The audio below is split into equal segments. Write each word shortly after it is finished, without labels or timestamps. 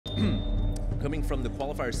coming from the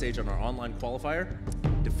qualifier stage on our online qualifier,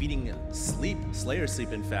 defeating Slayer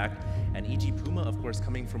Sleep, in fact, and EG Puma, of course,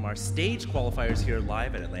 coming from our stage qualifiers here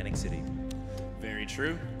live at Atlantic City. Very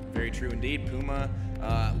true indeed. Puma,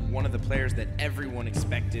 one of the players that everyone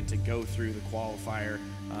expected to go through the qualifier.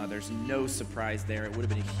 There's no surprise there. It would have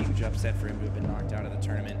been a huge upset for him to have been knocked out of the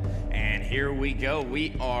tournament. And here we go.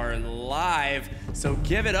 We are live. So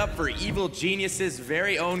give it up for Evil Genius's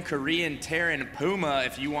very own Korean Terran Puma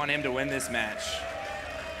if you want him to win this match.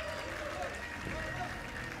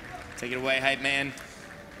 Take it away, hype man.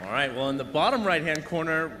 All right, well, in the bottom right-hand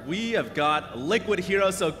corner, we have got Liquid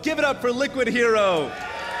HerO, so give it up for Liquid HerO.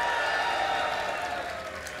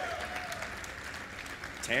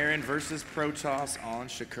 Terran versus Protoss on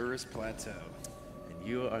Shakura's Plateau. And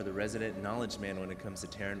you are the resident knowledge man when it comes to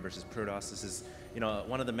Terran versus Protoss. This is,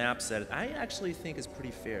 one of the maps that I actually think is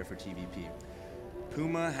pretty fair for TVP.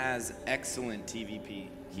 Puma has excellent TVP.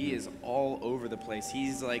 He is all over the place.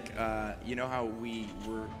 He's like, you know how we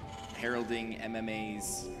were heralding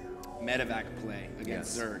MMA's medevac play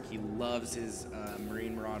against Zerg. He loves his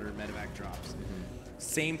Marine Marauder medevac drops.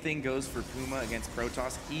 Same thing goes for Puma against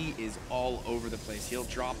Protoss. He is all over the place. He'll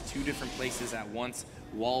drop 2 different places at once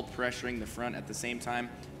while pressuring the front at the same time.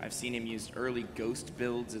 I've seen him use early ghost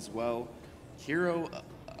builds as well. HerO,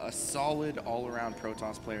 a solid all-around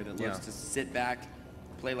Protoss player that loves to sit back,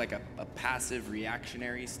 play like a passive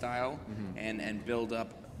reactionary style, and build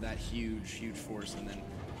up that huge force, and then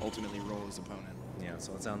ultimately roll his opponent. Yeah,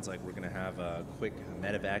 so it sounds like we're going to have a quick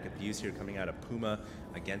medevac abuse here coming out of Puma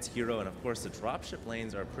against HerO. And of course, the dropship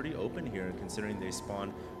lanes are pretty open here considering they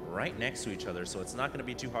spawn right next to each other. So it's not going to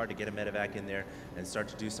be too hard to get a medevac in there and start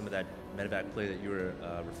to do some of that medevac play that you were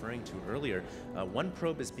referring to earlier. One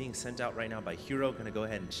probe is being sent out right now by HerO. Going to go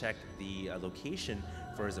ahead and check the location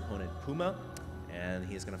for his opponent Puma. And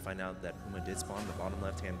he is going to find out that Puma did spawn in the bottom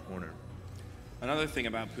left-hand corner. Another thing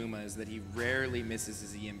about Puma is that he rarely misses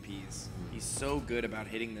his EMPs. He's so good about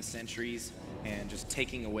hitting the sentries and just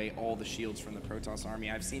taking away all the shields from the Protoss army.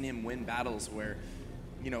 I've seen him win battles where,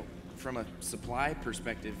 from a supply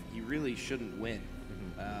perspective, he really shouldn't win.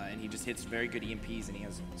 And he just hits very good EMPs, and he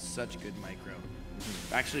has such good micro.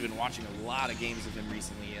 I've actually been watching a lot of games of him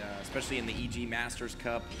recently, especially in the EG Masters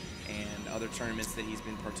Cup and other tournaments that he's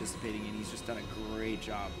been participating in. He's just done a great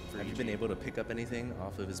job for Have EG. you been able to pick up anything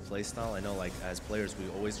off of his playstyle? I know, like, as players, we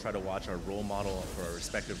always try to watch our role model for our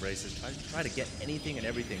respective races, try to get anything and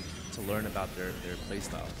everything to learn about their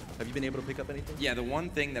playstyle. Have you been able to pick up anything? Yeah, the one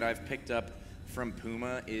thing that I've picked up from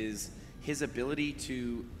Puma is his ability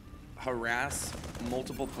to harass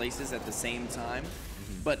multiple places at the same time,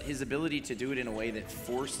 but his ability to do it in a way that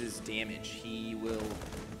forces damage. He will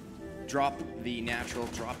drop the natural,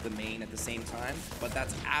 drop the main at the same time, but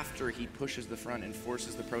that's after he pushes the front and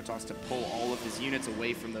forces the Protoss to pull all of his units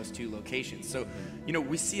away from those 2 locations. So,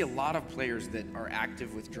 we see a lot of players that are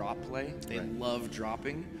active with drop play. They love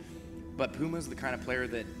dropping, but Puma's the kind of player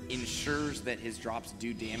that ensures that his drops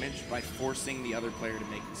do damage by forcing the other player to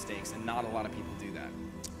make mistakes, and not a lot of people do that.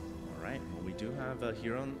 All right, well, we do have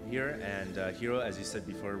HerO here, and HerO, as you said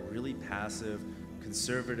before, really passive,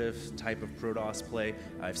 conservative type of Protoss play.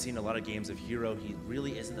 I've seen a lot of games of HerO. He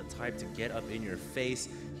really isn't the type to get up in your face.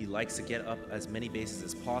 He likes to get up as many bases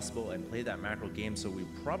as possible and play that macro game, so we're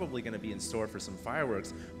probably going to be in store for some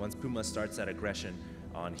fireworks once Puma starts that aggression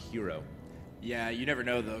on HerO. Yeah, you never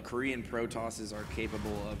know though. Korean Protosses are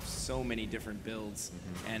capable of so many different builds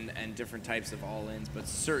and different types of all-ins, but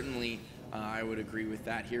certainly I would agree with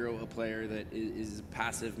that. HerO, a player that is a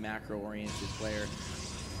passive, macro-oriented player.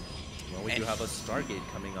 Well, we do have a Stargate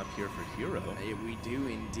coming up here for HerO. We do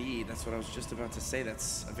indeed. That's what I was just about to say.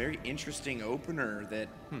 That's a very interesting opener that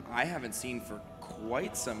I haven't seen for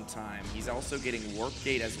quite some time. He's also getting Warp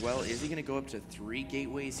Gate as well. Is he going to go up to 3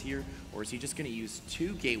 gateways here, or is he just going to use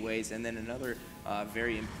 2 gateways? And then another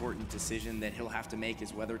very important decision that he'll have to make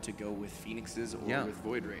is whether to go with Phoenixes or with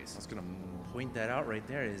Void Rays. I was going to point that out right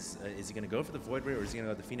there. Is he going to go for the Void Ray, or is he going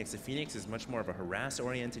to go with the Phoenix? The Phoenix is much more of a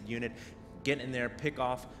harass-oriented unit. Get in there, pick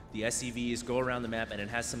off the SCVs, go around the map, and it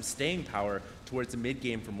has some staying power towards the mid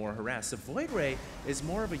game for more harass. The Void Ray is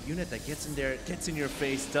more of a unit that gets in there, gets in your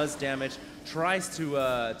face, does damage, tries to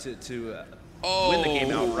win the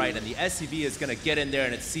game outright, and the SCV is going to get in there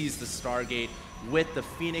and it sees the Stargate with the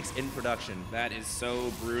Phoenix in production. That is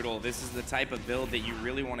so brutal. This is the type of build that you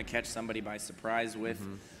really want to catch somebody by surprise with.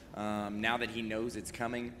 Now that he knows it's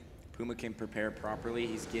coming, Puma can prepare properly.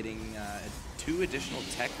 He's getting 2 additional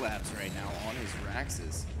tech labs right now on his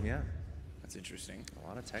Raxes. Yeah. That's interesting. A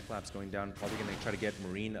lot of tech labs going down. Probably going to try to get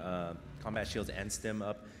Marine combat shields and stim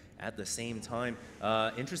up at the same time.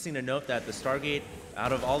 Interesting to note that the Stargate,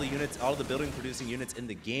 out of all the units, all the building producing units in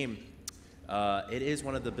the game, it is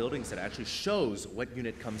one of the buildings that actually shows what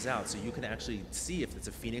unit comes out, so you can actually see if it's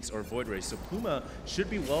a Phoenix or Void Ray. So Puma should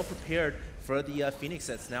be well prepared for the Phoenix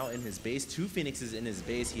that's now in his base. 2 Phoenixes in his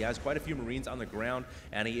base. He has quite a few Marines on the ground,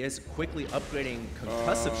 and he is quickly upgrading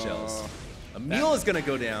concussive shells. A mule is going to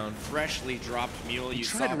go down. Freshly dropped mule. You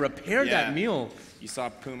tried to repair that mule. You saw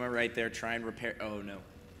Puma right there try and repair. Oh, no.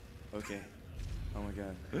 Okay. Oh, my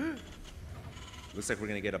God. Looks like we're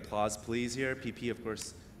going to get applause, please, here. PP, of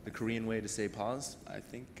course, the Korean way to say pause. I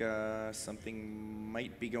think something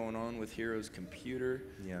might be going on with HerO's computer.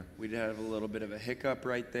 Yeah. We'd have a little bit of a hiccup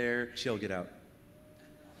right there. Chill, get out.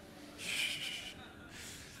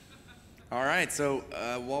 All right, so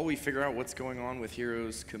while we figure out what's going on with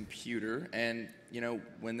HerO's computer, and you know,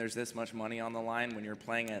 when there's this much money on the line, when you're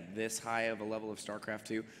playing at this high of a level of StarCraft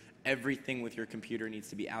 2, everything with your computer needs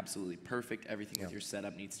to be absolutely perfect. Everything with your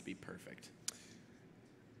setup needs to be perfect.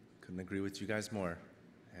 Couldn't agree with you guys more.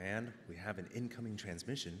 And we have an incoming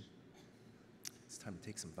transmission. It's time to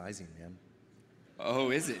take some Visine, man.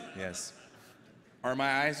 Oh, is it? Yes. Are my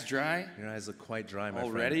eyes dry? Your eyes look quite dry, my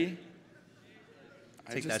friend. Already?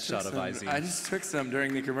 Take that shot of Visine. I just took some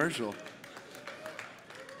during the commercial.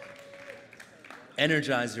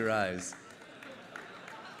 Energize your eyes.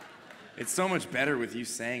 It's so much better with you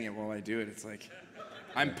saying it while I do it. It's like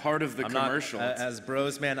I'm part of the commercial. As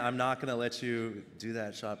bros, man, I'm not going to let you do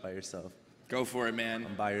that shot by yourself. Go for it, man.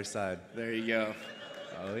 I'm by your side. There you go.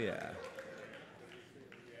 Oh, yeah.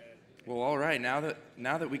 Well, all right. Now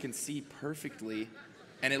that we can see perfectly,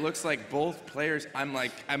 and it looks like both players. I'm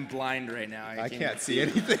blind right now. I can't see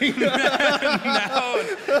anything.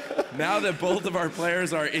 Now that both of our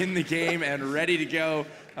players are in the game and ready to go,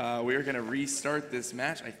 we are going to restart this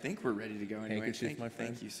match. I think we're ready to go anyway. Handkerchief, my friend.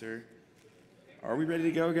 Thank you, sir. Are we ready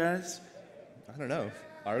to go, guys? I don't know.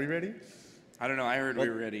 Are we ready? I don't know. I heard we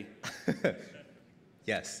were ready.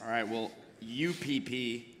 Yes. All right. Well, UPP,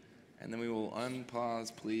 and then we will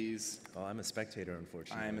unpause, please. Oh, I'm a spectator,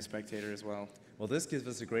 unfortunately. I am a spectator as well. Well, this gives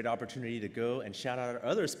us a great opportunity to go and shout out our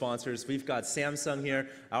other sponsors. We've got Samsung here,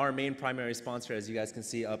 our main primary sponsor, as you guys can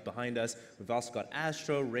see up behind us. We've also got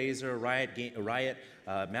Astro, Razer, Riot,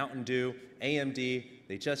 Mountain Dew, AMD.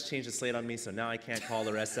 They just changed the slate on me, so now I can't call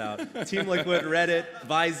the rest out. Team Liquid, Reddit,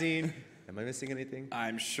 Visine. Am I missing anything?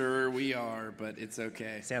 I'm sure we are, but it's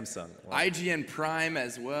okay. Samsung. Well, IGN Prime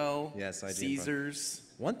as well. Yes, IGN Caesars.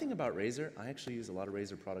 Prime. One thing about Razer, I actually use a lot of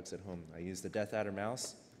Razer products at home. I use the Death Adder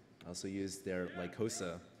mouse. I also use their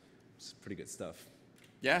Lycosa. It's pretty good stuff.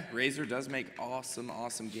 Yeah, Razer does make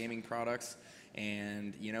awesome gaming products,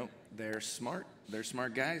 and you know they're smart. They're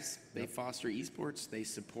smart guys. They foster esports. They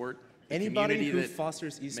support the anybody who that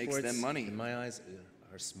fosters esports. Makes them money. In my eyes,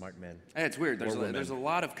 are smart men. Yeah, it's weird. There's a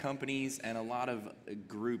lot of companies and a lot of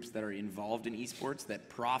groups that are involved in esports that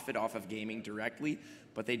profit off of gaming directly,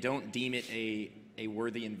 but they don't deem it a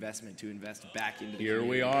worthy investment to invest back into the Here game.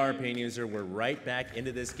 we are, Pain User. We're right back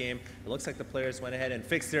into this game. It looks like the players went ahead and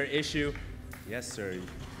fixed their issue. Yes, sir.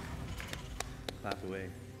 Clap away.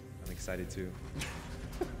 I'm excited too.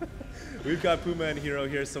 We've got Puma and HerO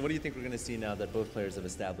here, so what do you think we're going to see now that both players have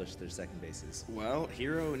established their second bases? Well,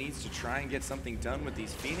 HerO needs to try and get something done with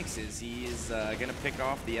these Phoenixes. He is going to pick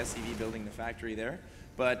off the SCV building the factory there,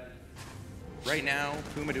 but right now,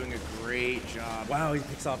 Puma doing a great job. Wow, he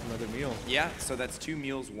picks off another mule. Yeah, so that's 2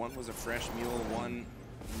 mules. One was a fresh mule, one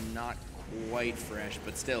not quite fresh,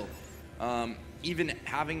 but still. Even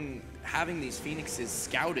having these Phoenixes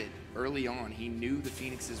scouted early on, he knew the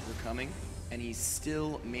Phoenixes were coming, and he's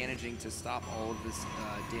still managing to stop all of this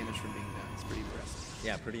damage from being done. It's pretty impressive.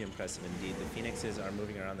 Yeah, pretty impressive indeed. The Phoenixes are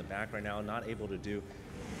moving around the back right now, not able to do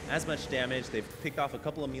as much damage. They've picked off a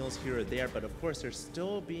couple of mules here or there, but of course they're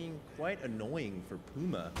still being quite annoying for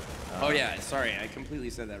Puma. Oh yeah, sorry, I completely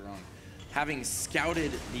said that wrong. Having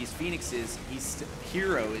scouted these Phoenixes,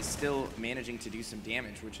 HerO is still managing to do some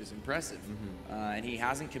damage, which is impressive. And he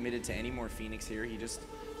hasn't committed to any more Phoenix here. He just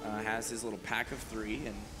has his little pack of 3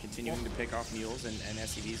 and continuing to pick off mules and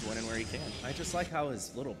SCVs when and where he can. I just like how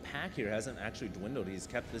his little pack here hasn't actually dwindled. He's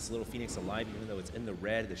kept this little Phoenix alive even though it's in the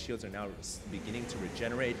red. The shields are now beginning to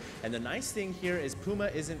regenerate. And the nice thing here is Puma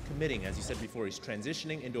isn't committing. As you said before, he's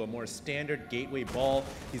transitioning into a more standard gateway ball.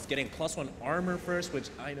 He's getting +1 armor first, which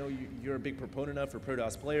I know you're a big proponent of for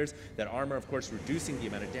Protoss players. That armor, of course, reducing the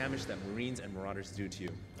amount of damage that Marines and Marauders do to you.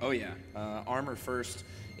 Oh yeah, armor first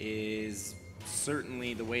is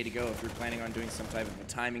certainly the way to go if you're planning on doing some type of a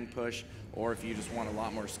timing push, or if you just want a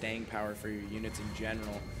lot more staying power for your units in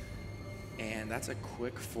general. And that's a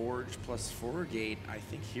quick forge +4 gate. I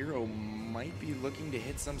think HerO might be looking to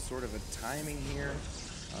hit some sort of a timing here.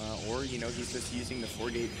 or, you know, he's just using the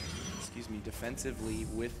 4-gate, defensively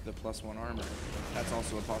with the +1 armor. That's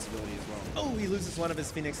also a possibility as well. Oh, he loses one of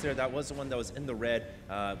his Phoenix there. That was the one that was in the red.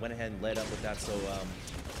 Went ahead and led up with that, so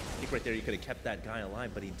I think right there you could have kept that guy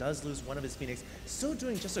alive, but he does lose one of his Phoenix. Still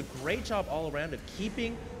doing just a great job all around of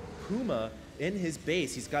keeping Puma in his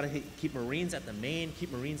base. He's got to keep Marines at the main,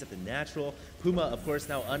 keep Marines at the natural. Puma, of course,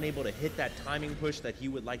 now unable to hit that timing push that he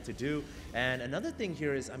would like to do. And another thing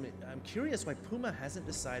here is I'm curious why Puma hasn't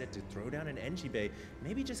decided to throw down an NG Bay,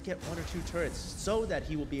 maybe just get 1 or 2 turrets so that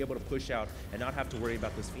he will be able to push out and not have to worry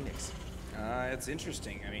about this Phoenix. It's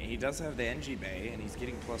interesting. I mean, he does have the NG Bay, and he's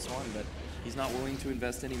getting +1, but he's not willing to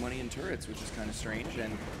invest any money in turrets, which is kind of strange.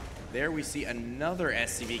 And there we see another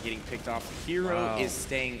SCV getting picked off. HerO is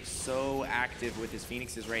staying so active with his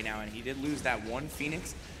Phoenixes right now, and he did lose that one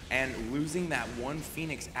Phoenix, and losing that one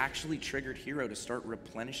Phoenix actually triggered HerO to start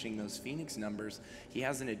replenishing those Phoenix numbers. He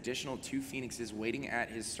has an additional 2 Phoenixes waiting at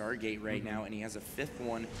his Stargate right now, and he has a 5th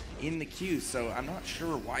one in the queue. So I'm not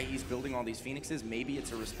sure why he's building all these Phoenixes. Maybe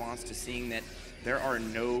it's a response to seeing that there are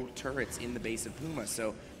no turrets in the base of Puma.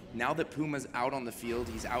 So now that Puma's out on the field,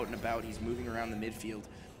 he's out and about, he's moving around the midfield,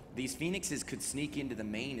 these Phoenixes could sneak into the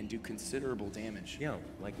main and do considerable damage. Yeah,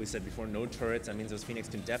 like we said before, no turrets. That means those Phoenix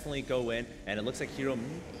can definitely go in, and it looks like HerO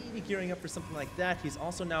maybe gearing up for something like that. He's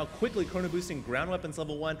also now quickly chrono boosting ground weapons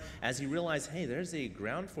level 1 as he realized, hey, there's a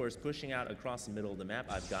ground force pushing out across the middle of the map.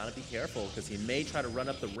 I've got to be careful because he may try to run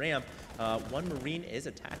up the ramp. One Marine is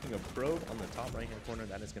attacking a probe on the top right-hand corner.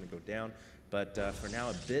 That is going to go down. But for now,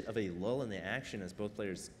 a bit of a lull in the action as both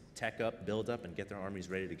players tech up, build up, and get their armies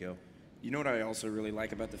ready to go. You know what I also really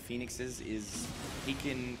like about the Phoenixes is he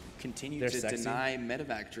can continue to deny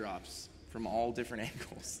medevac drops from all different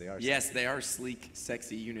angles. They are they are sleek,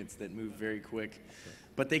 sexy units that move very quick.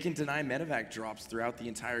 But they can deny medevac drops throughout the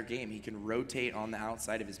entire game. He can rotate on the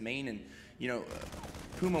outside of his main, and you know,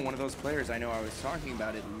 Puma, one of those players I know I was talking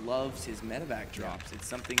about, it loves his medevac drops. It's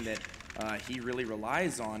something that he really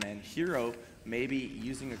relies on, and HerO maybe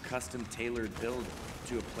using a custom tailored build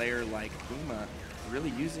to a player like Puma,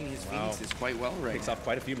 really using his Phoenixes quite well right now. Picks off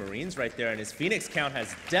quite a few Marines right there, and his Phoenix count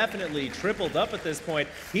has definitely tripled up at this point.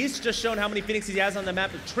 He's just shown how many Phoenixes he has on the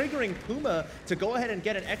map, triggering Puma to go ahead and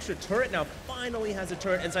get an extra turret. Now finally has a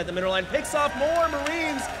turret inside the middle line, picks off more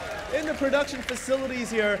Marines in the production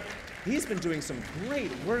facilities here. He's been doing some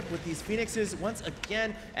great work with these Phoenixes once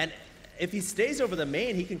again, and if he stays over the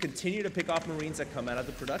main, he can continue to pick off Marines that come out of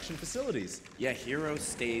the production facilities. Yeah, HerO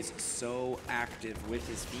stays so active with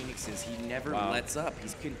his Phoenixes. He never lets up.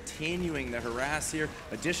 He's continuing the harass here.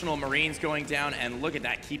 Additional Marines going down, and look at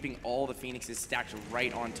that, keeping all the Phoenixes stacked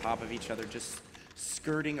right on top of each other, just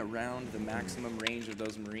skirting around the maximum range of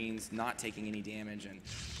those Marines, not taking any damage. And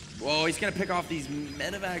whoa, he's gonna pick off these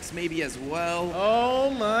medevacs maybe as well.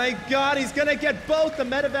 Oh my god, he's gonna get both the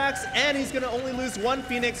medevacs, and he's gonna only lose 1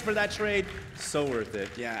 Phoenix for that trade. So worth it.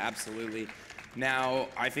 Yeah, absolutely. Now,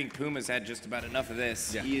 I think Puma's had just about enough of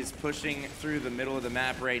this. Yeah. He is pushing through the middle of the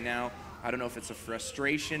map right now. I don't know if it's a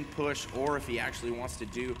frustration push or if he actually wants to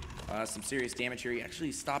do some serious damage here. He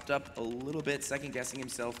actually stopped up a little bit, second-guessing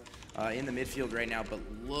himself in the midfield right now. But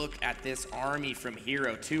look at this army from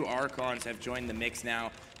HerO. 2 Archons have joined the mix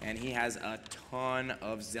now, and he has a ton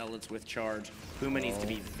of Zealots with charge. Puma needs to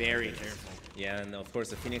be very careful. Yeah, and of course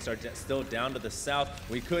the Phoenix are still down to the south.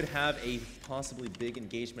 We could have a possibly big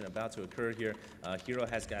engagement about to occur here. HerO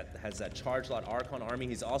has that charge lot Archon army.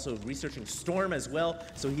 He's also researching Storm as well,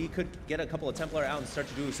 so he could get a couple of Templar out and start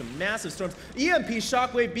to do some massive storms. EMP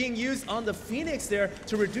Shockwave being used on the Phoenix there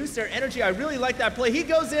to reduce their energy. I really like that play. He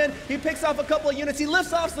goes in, he picks off a couple of units, he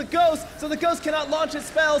lifts off the Ghost, so the Ghost cannot launch its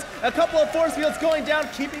spells. A couple of force fields going down,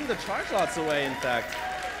 keeping the charge lots away, in fact.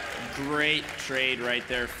 Great trade right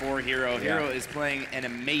there for HerO. HerO is playing an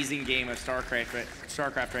amazing game of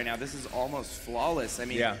StarCraft right now. This is almost flawless. I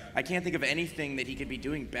mean, I can't think of anything that he could be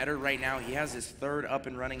doing better right now. He has his 3rd up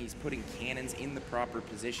and running. He's putting cannons in the proper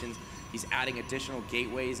positions. He's adding additional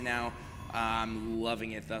gateways now. I'm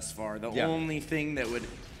loving it thus far. The only thing that would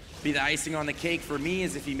be the icing on the cake for me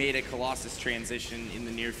is if he made a Colossus transition in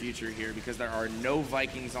the near future here, because there are no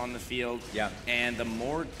Vikings on the field. And the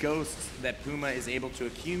more ghosts that Puma is able to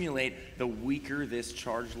accumulate, the weaker this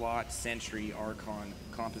charge lot Sentry Archon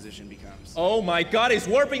composition becomes. Oh my god, he's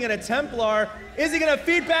warping in a Templar. Is he gonna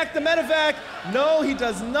feed back the medevac? No, he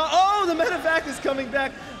does not. Oh, the medevac is coming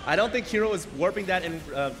back. I don't think HerO is warping that in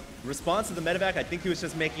response to the medevac. I think he was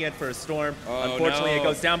just making it for a storm. Unfortunately, it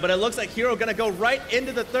goes down, but it looks like HerO gonna go right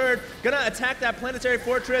into the 3rd, gonna attack that planetary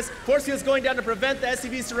fortress. Force field's going down to prevent the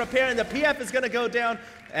SCVs to repair, and the PF is gonna go down,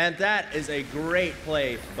 and that is a great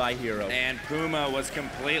play by HerO. And Puma was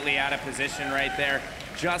completely out of position right there.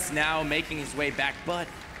 just now making his way back, but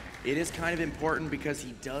it is kind of important because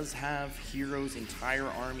he does have HerO's entire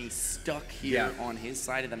army stuck here on his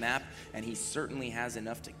side of the map, and he certainly has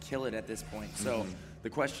enough to kill it at this point. So the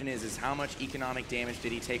question is how much economic damage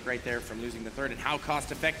did he take right there from losing the third, and how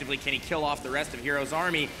cost effectively can he kill off the rest of HerO's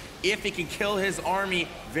army? If he can kill his army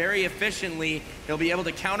very efficiently, he'll be able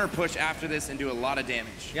to counter push after this and do a lot of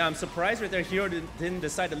damage. Yeah, I'm surprised right there HerO didn't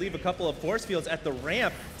decide to leave a couple of force fields at the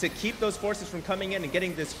ramp to keep those forces from coming in and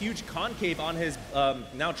getting this huge concave on his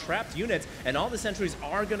now trapped units, and all the sentries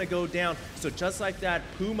are going to go down. So just like that,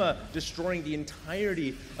 Puma destroying the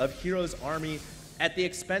entirety of HerO's army at the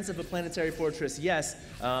expense of a planetary fortress, yes,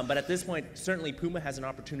 but at this point, certainly Puma has an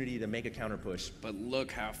opportunity to make a counter push. But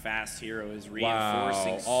look how fast HerO is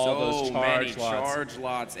reinforcing all so those many charge charge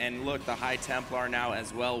lots. And look, the High Templar now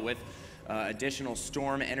as well with additional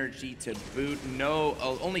storm energy to boot. No,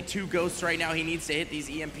 only 2 ghosts right now. He needs to hit these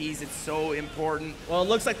EMPs. It's so important. Well, it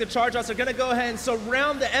looks like the charge lots are going to go ahead and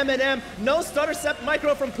surround the M&M. No stutter step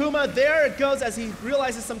micro from Puma. There it goes as he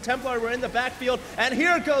realizes some Templar were in the backfield. And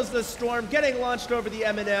here goes the storm getting launched over the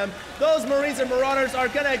M&M. Those Marines and Marauders are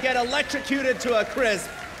going to get electrocuted to a crisp.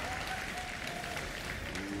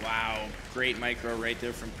 Wow, great micro right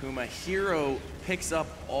there from Puma. HerO picks up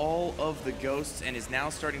all of the ghosts and is now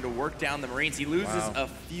starting to work down the Marines. He loses a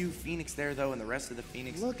few Phoenix there, though, and the rest of the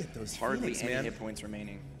Phoenix, look at those hardly Phoenix, any hit points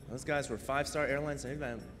remaining. Those guys were 5-star airlines, and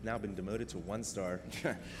they've now been demoted to 1-star.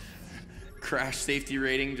 Crash safety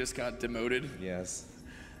rating just got demoted. Yes.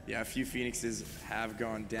 Yeah, a few Phoenixes have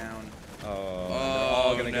gone down. Oh, they're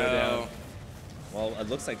all going to go down. Well, it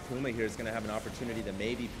looks like Puma here is going to have an opportunity to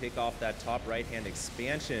maybe pick off that top right-hand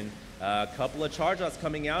expansion. A couple of charge outs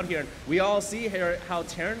coming out here. And we all see here how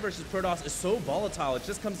Terran versus Protoss is so volatile. It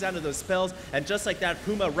just comes down to those spells. And just like that,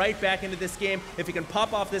 Puma right back into this game. If he can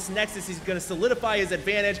pop off this Nexus, he's going to solidify his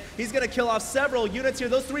advantage. He's going to kill off several units here.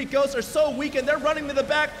 Those 3 ghosts are so weak, and they're running to the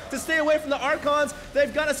back to stay away from the Archons.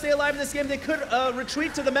 They've got to stay alive in this game. They could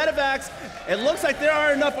retreat to the medevacs. It looks like there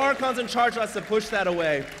are enough Archons and charge outs to push that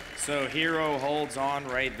away. So HerO holds on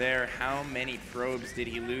right there. How many probes did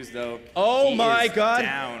he lose, though? Oh my God.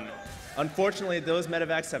 Down. Unfortunately, those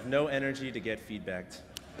medevacs have no energy to get feedbacked.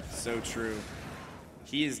 So true.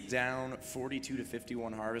 He is down 42 to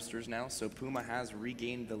 51 harvesters now, so Puma has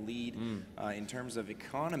regained the lead in terms of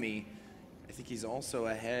economy. I think he's also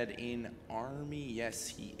ahead in army. Yes,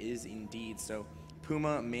 he is indeed. So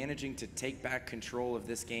Puma managing to take back control of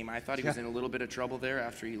this game. I thought he was in a little bit of trouble there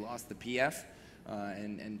after he lost the PF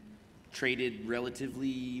and traded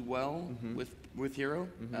relatively well with HerO.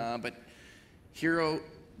 But HerO,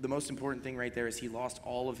 the most important thing right there is he lost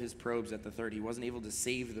all of his probes at the third. He wasn't able to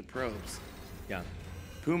save the probes. Yeah.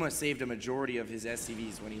 Puma saved a majority of his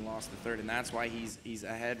SCVs when he lost the third, and that's why he's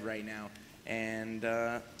ahead right now. And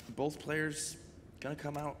both players gonna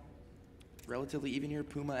come out relatively even here.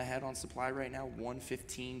 Puma ahead on supply right now,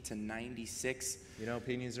 115 to 96. You know,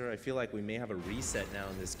 P-User, I feel like we may have a reset now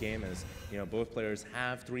in this game as, you know, both players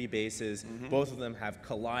have 3 bases. Both of them have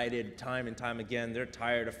collided time and time again. They're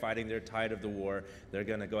tired of fighting. They're tired of the war. They're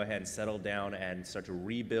going to go ahead and settle down and start to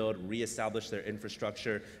rebuild, reestablish their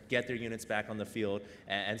infrastructure, get their units back on the field,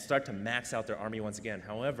 and start to max out their army once again.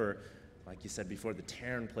 However, like you said before, the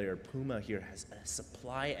Terran player, Puma here, has a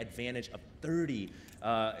supply advantage of 30.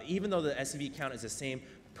 Even though the SCV count is the same,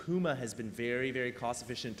 Puma has been very, very cost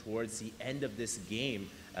efficient towards the end of this game.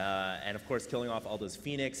 And of course, killing off all those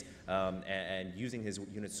Phoenix and using his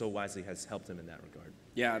units so wisely has helped him in that regard.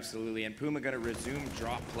 Yeah, absolutely. And Puma going to resume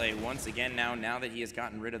drop play once again now that he has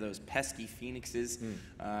gotten rid of those pesky Phoenixes.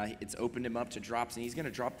 It's opened him up to drops, and he's going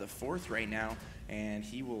to drop the 4th right now, and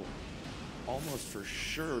he will almost for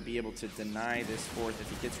sure be able to deny this 4th if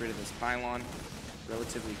he gets rid of this pylon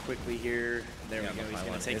relatively quickly here. There we go. He's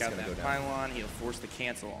going to take out that pylon. He'll force the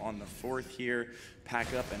cancel on the 4th here,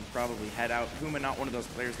 pack up, and probably head out. Puma, not one of those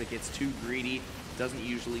players that gets too greedy. Doesn't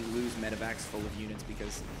usually lose medevacs full of units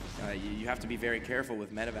because you have to be very careful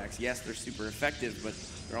with medevacs. Yes, they're super effective, but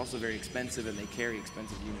they're also very expensive, and they carry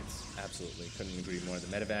expensive units. Absolutely, couldn't agree more. The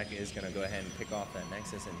medevac is going to go ahead and pick off that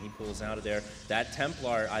Nexus, and he pulls out of there. That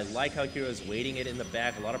Templar, I like how HerO is waiting it in the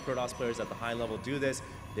back. A lot of Protoss players at the high level do this.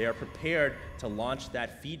 They are prepared to launch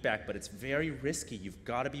that feedback, but it's very risky. You've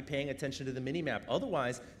got to be paying attention to the minimap.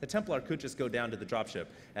 Otherwise, the Templar could just go down to the dropship.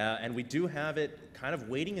 And we do have it kind of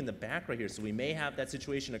waiting in the back right here, so we may have that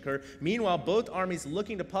situation occur. Meanwhile, both armies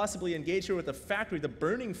looking to possibly engage here with the factory, the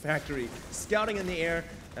burning factory, scouting in the air.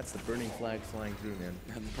 That's the burning flag flying through, man.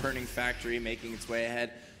 The burning factory making its way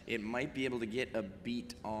ahead. It might be able to get a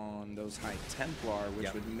beat on those High Templar,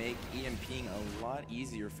 which would make EMPing a lot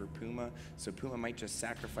easier for Puma. So Puma might just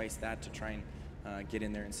sacrifice that to try and get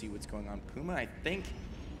in there and see what's going on. Puma, I think,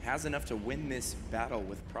 has enough to win this battle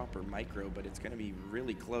with proper micro, but it's going to be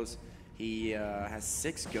really close. He has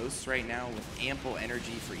 6 ghosts right now with ample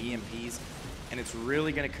energy for EMPs, and it's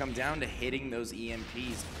really going to come down to hitting those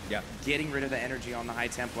EMPs, getting rid of the energy on the High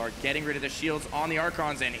Templar, getting rid of the shields on the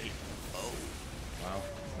Archons, and wow,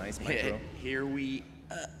 nice micro. Here we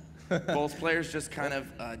both players just kind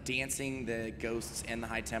of dancing the ghosts and the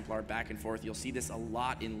High Templar back and forth. You'll see this a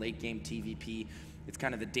lot in late game TVP. It's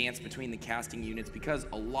kind of the dance between the casting units because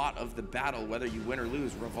a lot of the battle, whether you win or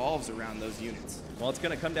lose, revolves around those units. Well, it's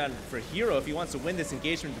going to come down for HerO if he wants to win this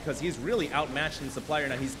engagement because he's really outmatched in supply right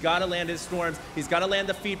now. He's got to land his storms, he's got to land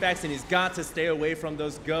the feedbacks, and he's got to stay away from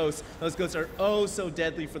those ghosts. Those ghosts are oh so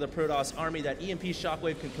deadly for the Protoss army. That EMP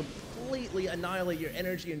shockwave can completely annihilate your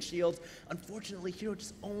energy and shields. Unfortunately, HerO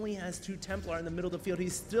just only has 2 Templar in the middle of the field.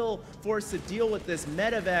 He's still forced to deal with this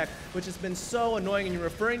medevac, which has been so annoying, and you're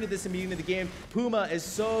referring to this in the beginning of the game. Puma is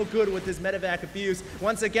so good with this medevac abuse.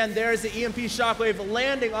 Once again, there's the EMP shockwave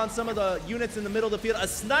landing on some of the units in the middle of the field. A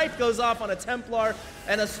snipe goes off on a Templar,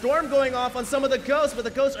 and a storm going off on some of the ghosts, but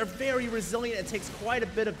the ghosts are very resilient. It takes quite a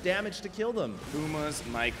bit of damage to kill them. Puma's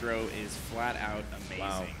micro is flat out amazing.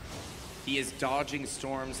 Wow. He is dodging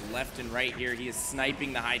storms left and right here. He is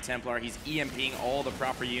sniping the High Templar. He's EMPing all the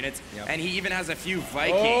proper units. And he even has a few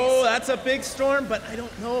Vikings. Oh, that's a big storm, but I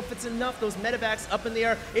don't know if it's enough. Those medevacs up in the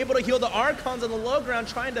air, able to heal the Archons on the low ground,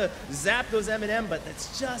 trying to zap those M&M, but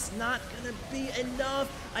that's just not going to be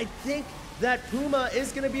enough. I think that Puma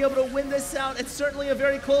is going to be able to win this out. It's certainly a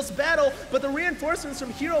very close battle, but the reinforcements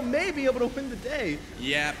from HerO may be able to win the day.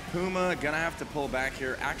 Yeah, Puma gonna have to pull back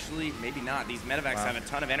here. Actually, maybe not. These medevacs have a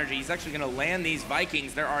ton of energy. He's actually gonna land these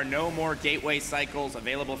Vikings. There are no more gateway cycles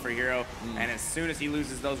available for HerO, and as soon as he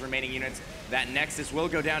loses those remaining units, that Nexus will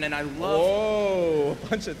go down, and I love... Whoa, a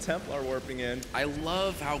bunch of Templar warping in. I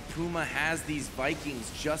love how Puma has these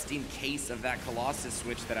Vikings just in case of that Colossus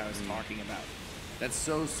switch that I was talking about. That's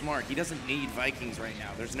so smart. He doesn't need Vikings right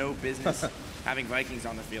now. There's no business having Vikings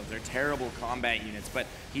on the field. They're terrible combat units, but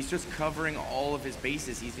he's just covering all of his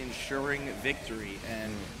bases. He's ensuring victory,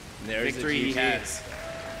 and there's victory he has.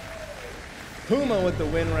 Puma with the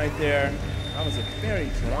win right there. That was a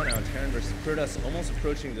very drawn-out Terran versus Protoss, almost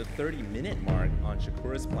approaching the 30-minute mark on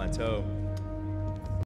Shakura's Plateau.